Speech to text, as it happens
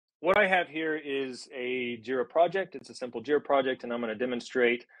what I have here is a Jira project. It's a simple Jira project, and I'm going to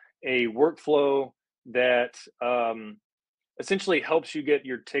demonstrate a workflow that essentially helps you get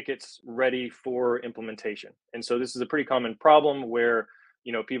your tickets ready for implementation. And so this is a pretty common problem where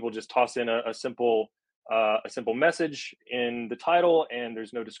people just toss in a simple message in the title, and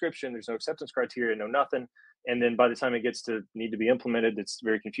there's no description, there's no acceptance criteria, no nothing. And then by the time it gets to need to be implemented, it's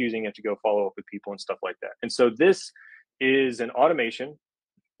very confusing. You have to go follow up with people and stuff like that. And so this is an automation.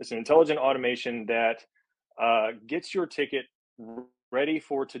 It's an intelligent automation that gets your ticket ready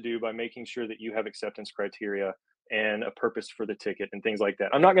for to do by making sure that you have acceptance criteria and a purpose for the ticket and things like that.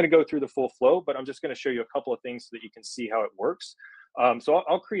 I'm not going to go through the full flow, but I'm just going to show you a couple of things so that you can see how it works. So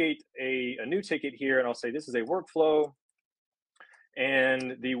I'll create a new ticket here, and I'll say this is a workflow,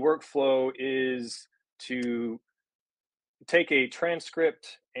 and the workflow is to take a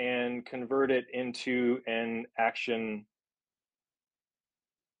transcript and convert it into an action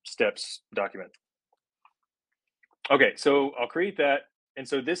steps document. Okay, so I'll create that. And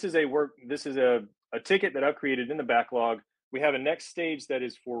so this is a ticket that I've created in the backlog. We have a next stage that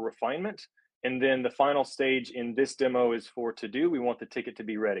is for refinement. And then the final stage in this demo is for to do. We want the ticket to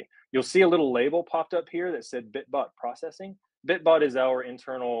be ready. You'll see a little label popped up here that said BitBot processing. BitBot is our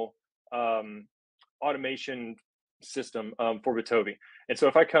internal automation system for Bitovi. And so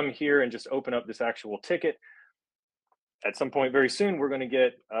if I come here and just open up this actual ticket, at some point very soon, we're going to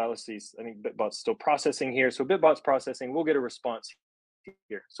get, let's see, I think BitBot's still processing here. So BitBot's processing, we'll get a response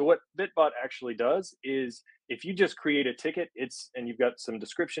here. So what BitBot actually does is if you just create a ticket, and you've got some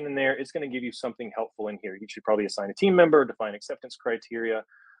description in there, it's going to give you something helpful in here. You should probably assign a team member, define acceptance criteria.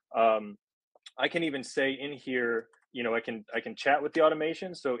 I can even say in here, I can chat with the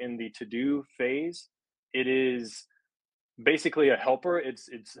automation. So in the to-do phase, it is basically a helper. It's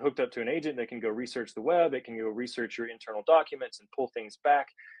hooked up to an agent that can go research the web. It can go research your internal documents and pull things back.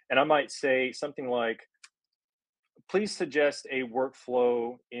 And I might say something like, please suggest a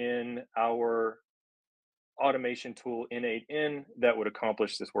workflow in our automation tool N8N that would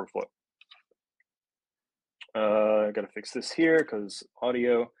accomplish this workflow. I got to fix this here because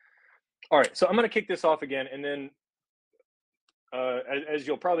audio. All right, so I'm going to kick this off again, and then as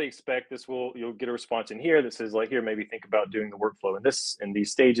you'll probably expect, you'll get a response in here that says, like, here, maybe think about doing the workflow in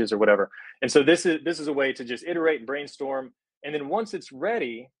these stages or whatever. And so this is a way to just iterate and brainstorm. And then once it's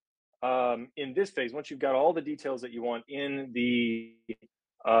ready, in this phase, once you've got all the details that you want in the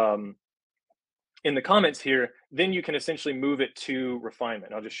comments here, then you can essentially move it to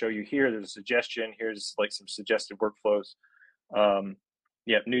refinement. I'll just show you here. There's a suggestion. Here's like some suggested workflows.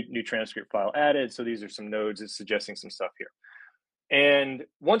 Yeah, new transcript file added. So these are some nodes. It's suggesting some stuff here. And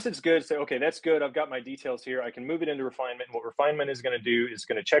once it's good, say, okay, that's good. I've got my details here. I can move it into refinement. And what refinement is going to do is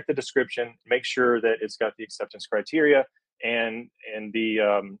going to check the description, make sure that it's got the acceptance criteria and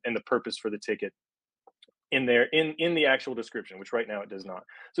the purpose for the ticket in there in the actual description, which right now it does not.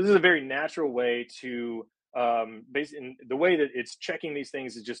 So this is a very natural way to the way that it's checking these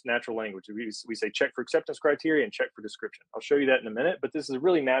things is just natural language. We say check for acceptance criteria and check for description. I'll show you that in a minute, but this is a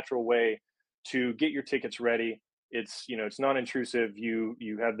really natural way to get your tickets ready. It's non-intrusive. You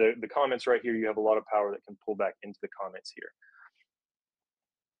have the comments right here. You have a lot of power that can pull back into the comments here.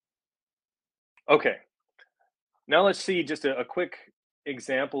 Okay, now let's see just a quick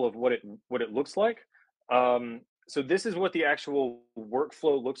example of what it looks like. So this is what the actual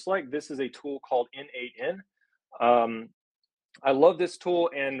workflow looks like. This is a tool called N8N. I love this tool,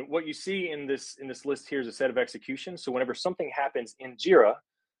 and what you see in this list here is a set of executions. So whenever something happens in Jira,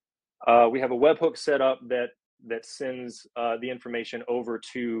 we have a webhook set up that sends the information over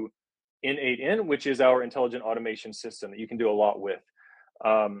to N8N, which is our intelligent automation system that you can do a lot with.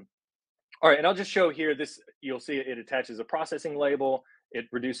 All right, and I'll just show here this. You'll see it attaches a processing label. It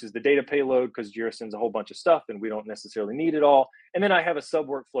reduces the data payload because Jira sends a whole bunch of stuff and we don't necessarily need it all. And then I have a sub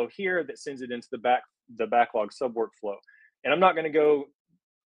workflow here that sends it into the backlog sub workflow. And I'm not going to go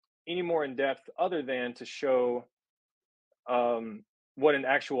any more in depth other than to show what an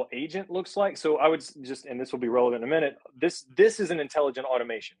actual agent looks like. So I would just, and this will be relevant in a minute, this is an intelligent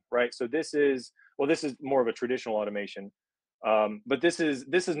automation, right? So this is more of a traditional automation, but this is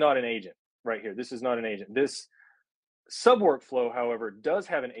not an agent right here. This is not an agent. This sub workflow, however, does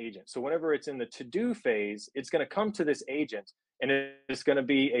have an agent. So whenever it's in the to-do phase, it's going to come to this agent, and it's going to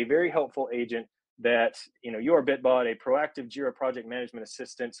be a very helpful agent that, your BitBot, a proactive Jira project management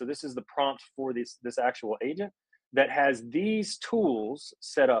assistant. So this is the prompt for this actual agent that has these tools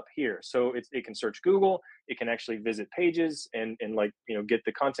set up here. So it can search Google, it can actually visit pages and get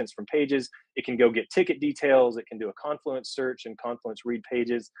the contents from pages. It can go get ticket details. It can do a Confluence search and Confluence read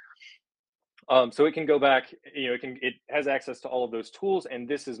pages. So it can go back, it has access to all of those tools, and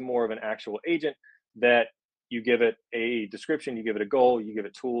this is more of an actual agent that you give it a description, you give it a goal, you give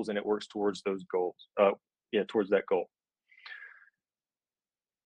it tools, and it works towards those goals. Yeah, towards that goal.